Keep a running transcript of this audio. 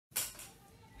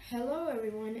Hello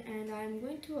everyone, and I'm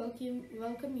going to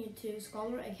welcome you to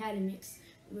Scholar Academics,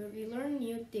 where we learn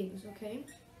new things, okay?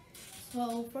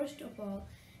 So first of all,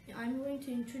 I'm going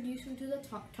to introduce you to the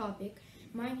topic.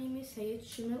 My name is Sayed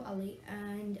Shimil Ali,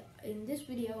 and in this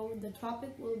video, the topic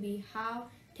will be how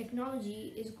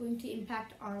technology is going to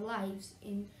impact our lives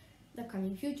in the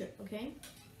coming future, okay?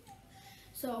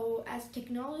 So as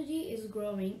technology is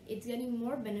growing, it's getting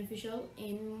more beneficial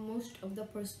in most of the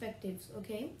perspectives,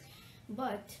 okay?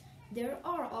 But there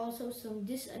are also some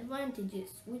disadvantages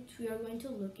which we are going to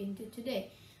look into today.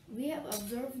 We have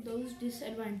observed those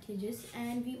disadvantages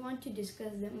and we want to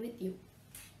discuss them with you.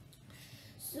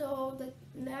 So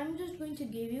I'm just going to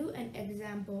give you an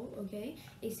example, okay?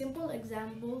 A simple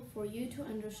example for you to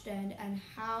understand and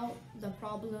how the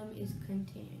problem is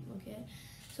continuing, okay?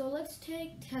 So let's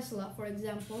take Tesla, for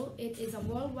example. It is a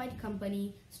worldwide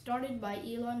company started by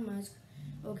Elon Musk,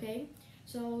 okay?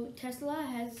 So Tesla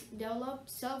has developed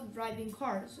self-driving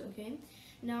cars, okay?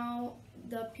 Now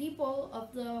the people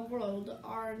of the world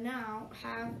are now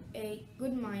have a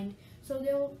good mind. So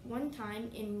they'll one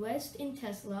time invest in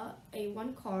Tesla,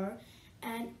 one car,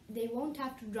 and they won't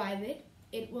have to drive it.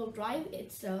 It will drive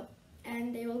itself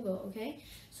and they will go, okay?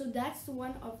 So that's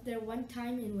one of their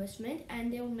one-time investment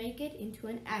and they'll make it into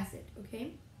an asset,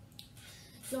 okay?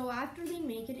 So after they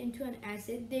make it into an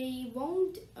asset, they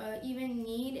won't even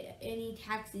need any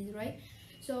taxis, right?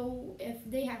 So if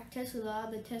they have Tesla,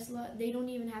 they don't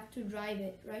even have to drive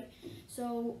it, right?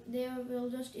 So they will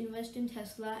just invest in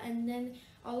Tesla, and then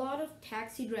a lot of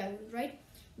taxi drivers, right?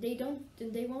 They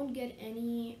won't get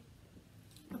any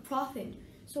profit.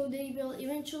 So they will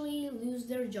eventually lose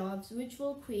their jobs, which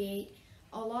will create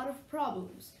a lot of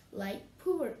problems like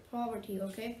poverty,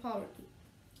 okay? Poverty.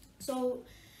 So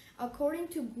according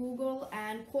to Google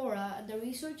and Quora, the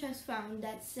research has found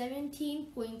that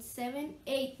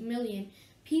 17.78 million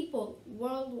people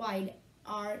worldwide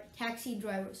are taxi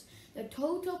drivers. The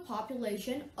total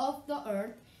population of the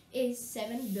earth is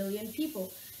 7 billion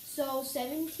people. So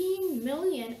 17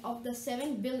 million of the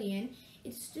 7 billion,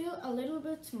 it's still a little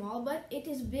bit small, but it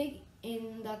is big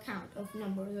in the count of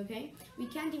numbers, okay? We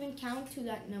can't even count to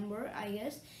that number, I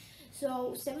guess.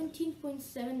 So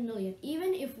 17.7 million.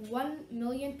 Even if 1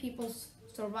 million people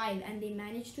survive and they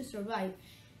manage to survive,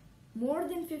 more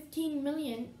than 15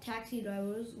 million taxi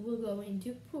drivers will go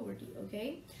into poverty,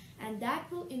 okay? And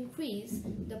that will increase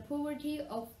the poverty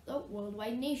of the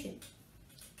worldwide nation.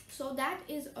 So that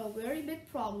is a very big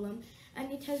problem, and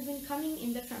it has been coming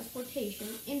in the transportation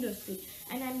industry.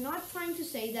 And I'm not trying to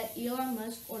say that Elon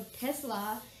Musk or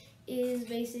Tesla is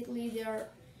basically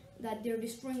that they're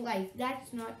destroying life.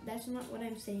 That's not what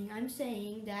I'm saying. I'm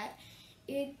saying that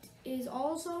it is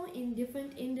also in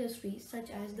different industries,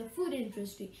 such as the food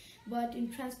industry. But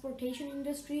in transportation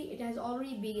industry, it has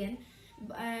already begun,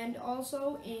 and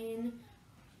also in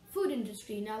food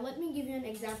industry. Now let me give you an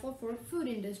example for food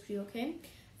industry, okay?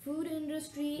 Food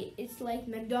industry, it's like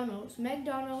McDonald's.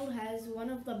 McDonald's has one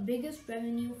of the biggest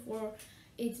revenue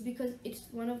because it's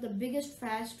one of the biggest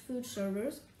fast food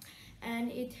servers,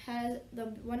 and it has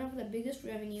one of the biggest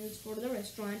revenues for the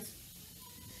restaurants.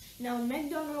 Now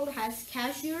McDonald's has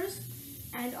cashiers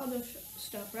and other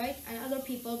stuff, right? And other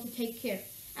people to take care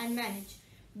and manage.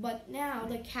 But now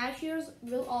the cashiers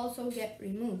will also get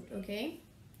removed, okay?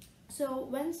 So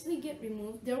once they get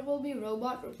removed, there will be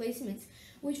robot replacements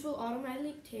which will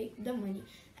automatically take the money.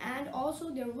 And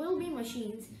also there will be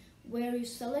machines where you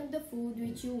select the food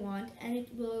which you want and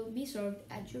it will be served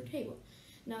at your table.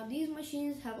 Now these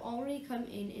machines have already come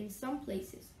in some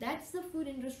places. That's the food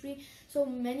industry. So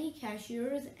many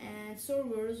cashiers and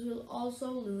servers will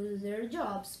also lose their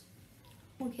jobs.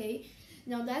 Okay,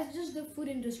 now that's just the food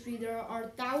industry. There are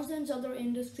thousands other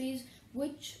industries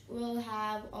which will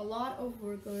have a lot of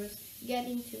workers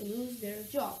getting to lose their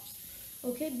jobs.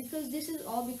 Okay, because this is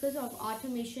all because of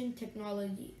automation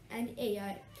technology and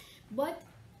AI. But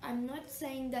I'm not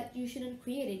saying that you shouldn't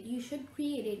create it. You should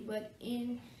create it, but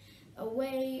in a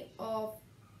way of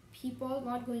people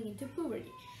not going into poverty.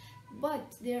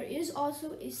 But there is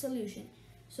also a solution.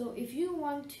 So if you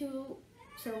want to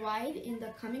survive in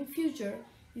the coming future,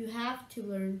 you have to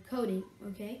learn coding,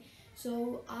 okay?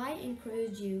 So I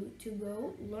encourage you to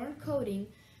go learn coding.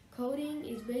 Coding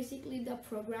is basically the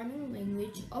programming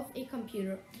language of a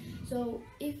computer. So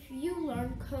if you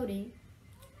learn coding,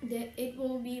 it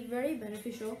will be very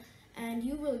beneficial and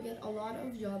you will get a lot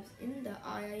of jobs in the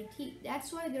IIT.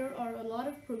 That's why there are a lot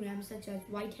of programs such as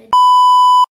Whitehead,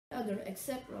 other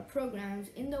etc. programs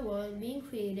in the world being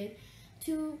created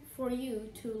for you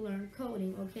to learn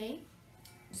coding, okay?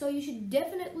 So you should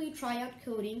definitely try out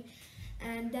coding,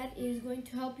 and that is going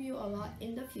to help you a lot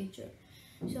in the future.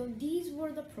 So these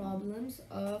were the problems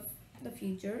of the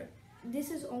future.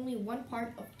 This is only one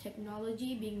part of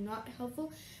technology being not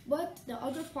helpful, but the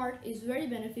other part is very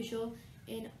beneficial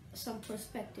in some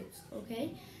perspectives.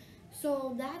 Okay,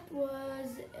 so that was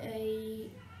a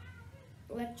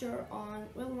lecture on,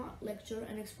 well, not lecture,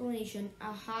 an explanation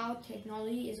of how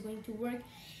technology is going to work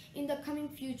in the coming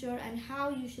future and how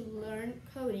you should learn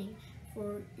coding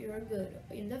for your good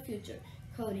in the future.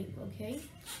 Coding, okay?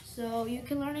 So you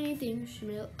can learn anything.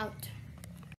 Shamil out.